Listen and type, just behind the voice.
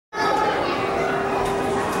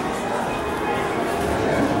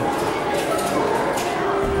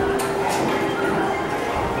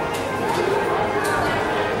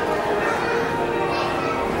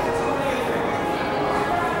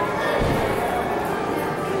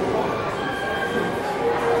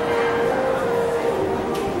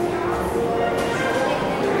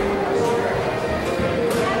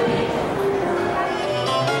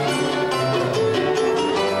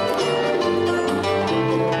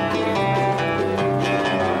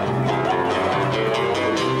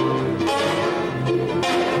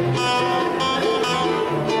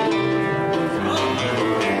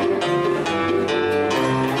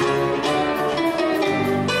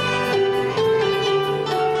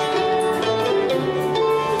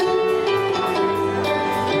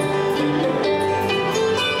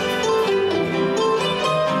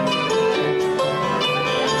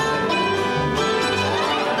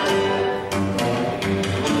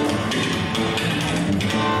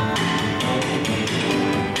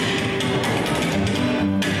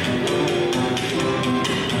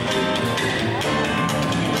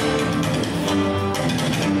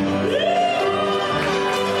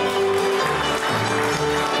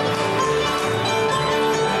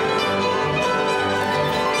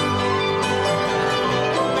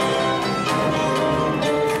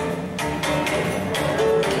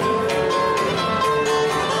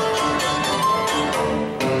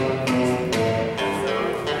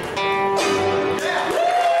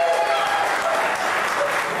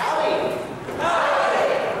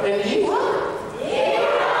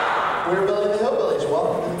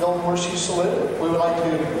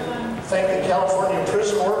California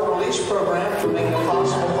Prison Work Release Program for making it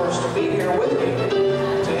possible for us to be here with you,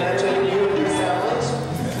 to entertain you and your families.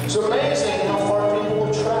 It's amazing how far people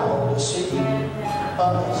will travel to see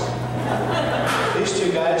us. These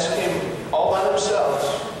two guys came all by themselves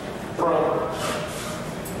from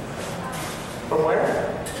where?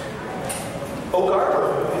 Oak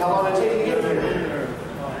Harbor. How long did it take to get here?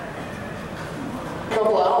 A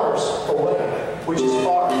couple hours away, which is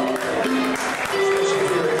far. Especially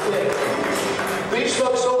if you're a kid. These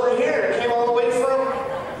folks over here came all the way from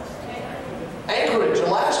Anchorage,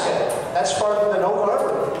 Alaska. That's farther than Oak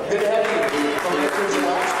Harbor. Good to have you from Anchorage,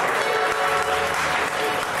 Alaska.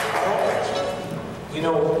 All right. You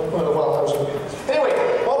know, well, I was anyway,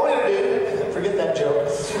 what we're going to do, forget that joke.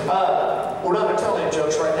 We're not going to tell any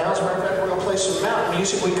jokes right now. As a matter of fact, we're going to play some mountain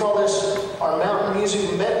music. We call this our mountain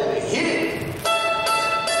music medley. Hit it!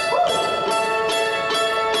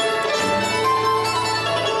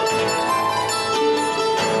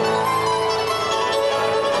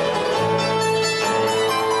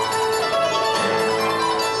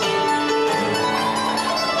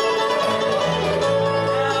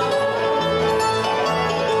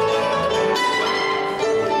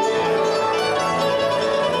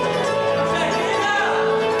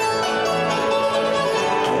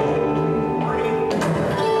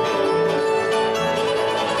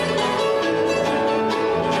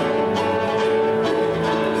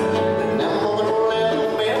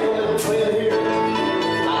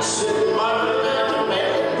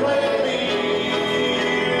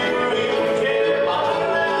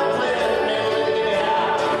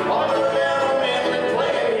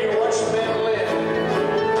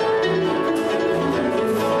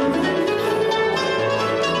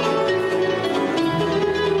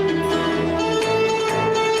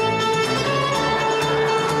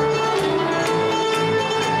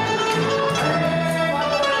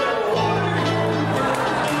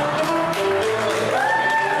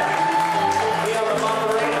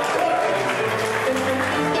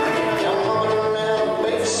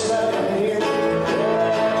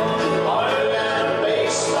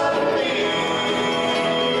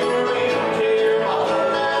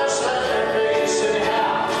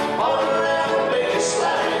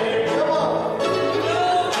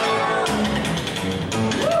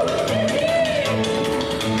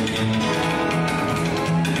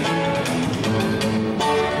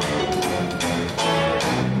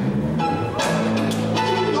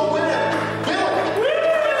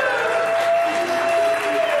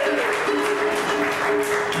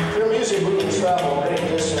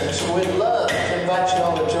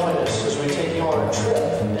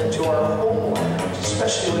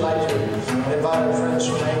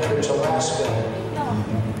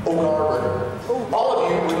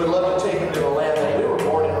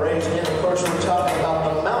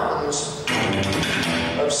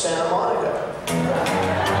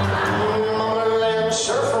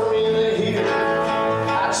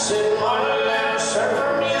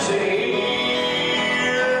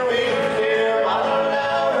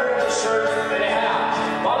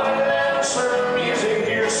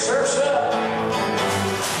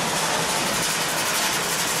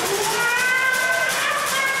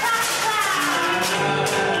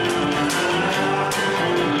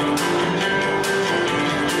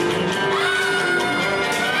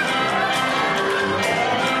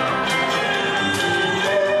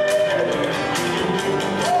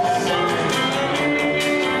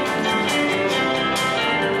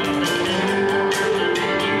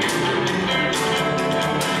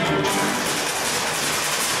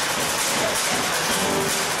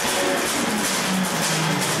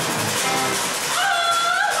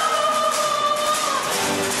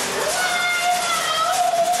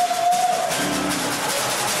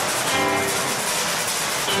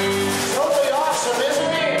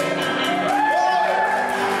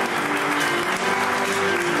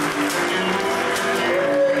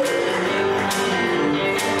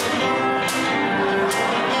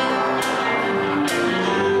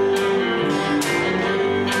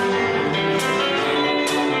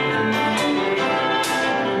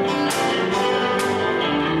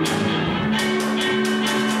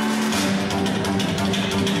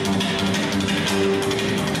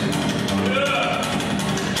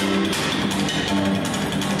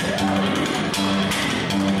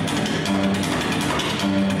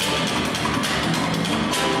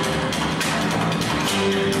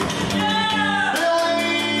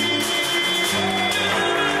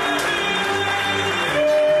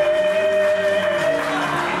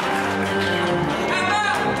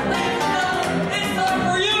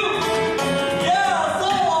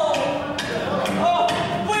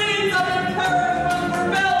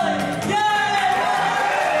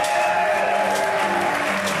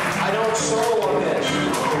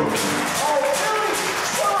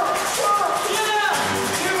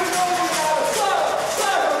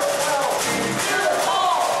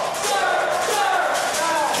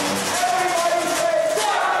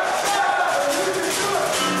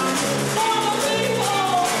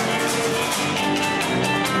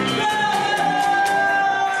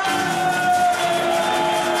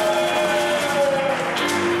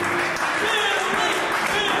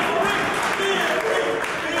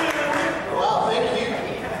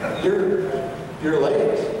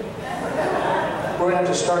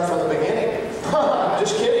 to start from the beginning.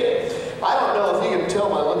 Just kidding. I don't know if you can tell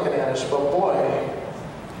by looking at us, but boy,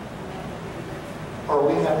 are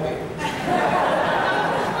we happy.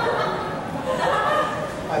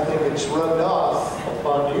 I think it's rubbed off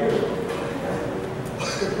upon you.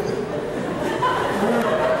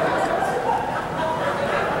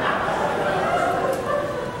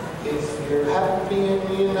 If you're happy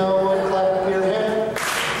and you know it, clap your hands.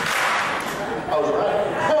 I was right.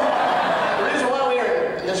 The reason why we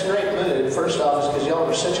are in this great mood, first off, is because y'all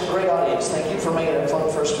are such a great audience. Thank you for making it fun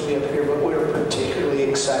for us to be up here, but we're particularly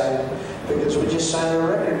excited because we just signed a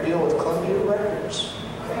record deal with Columbia Records.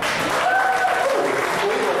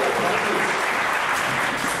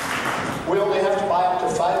 We only have to buy up to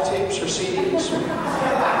 5 tapes or CDs in a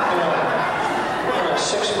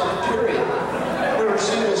 6-month period. We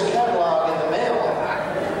received this catalog in the mail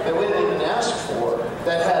that we didn't even ask for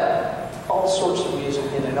that had all sorts of music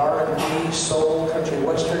in it, R&B, soul, country,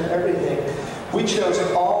 western, everything. We chose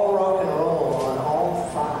all rock and roll on all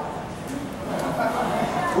 5.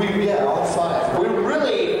 All 5. We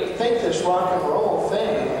really think this rock and roll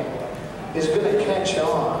thing is going to catch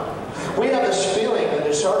on. We have this feeling that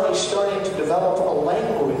it's already starting to develop a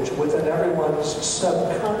language within everyone's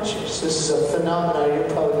subconscious. This is a phenomenon you're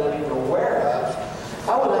probably not even aware of.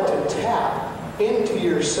 I would like to tap into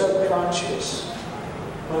your subconscious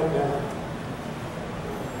right now.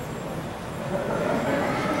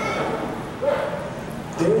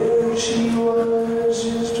 There she was,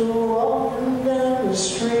 just walking down the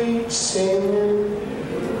street, singing.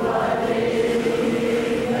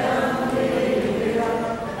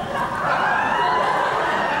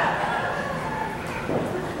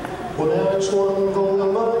 Well, now it's 1 for the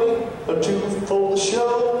money, a 2 for the show.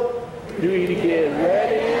 3 to get ready.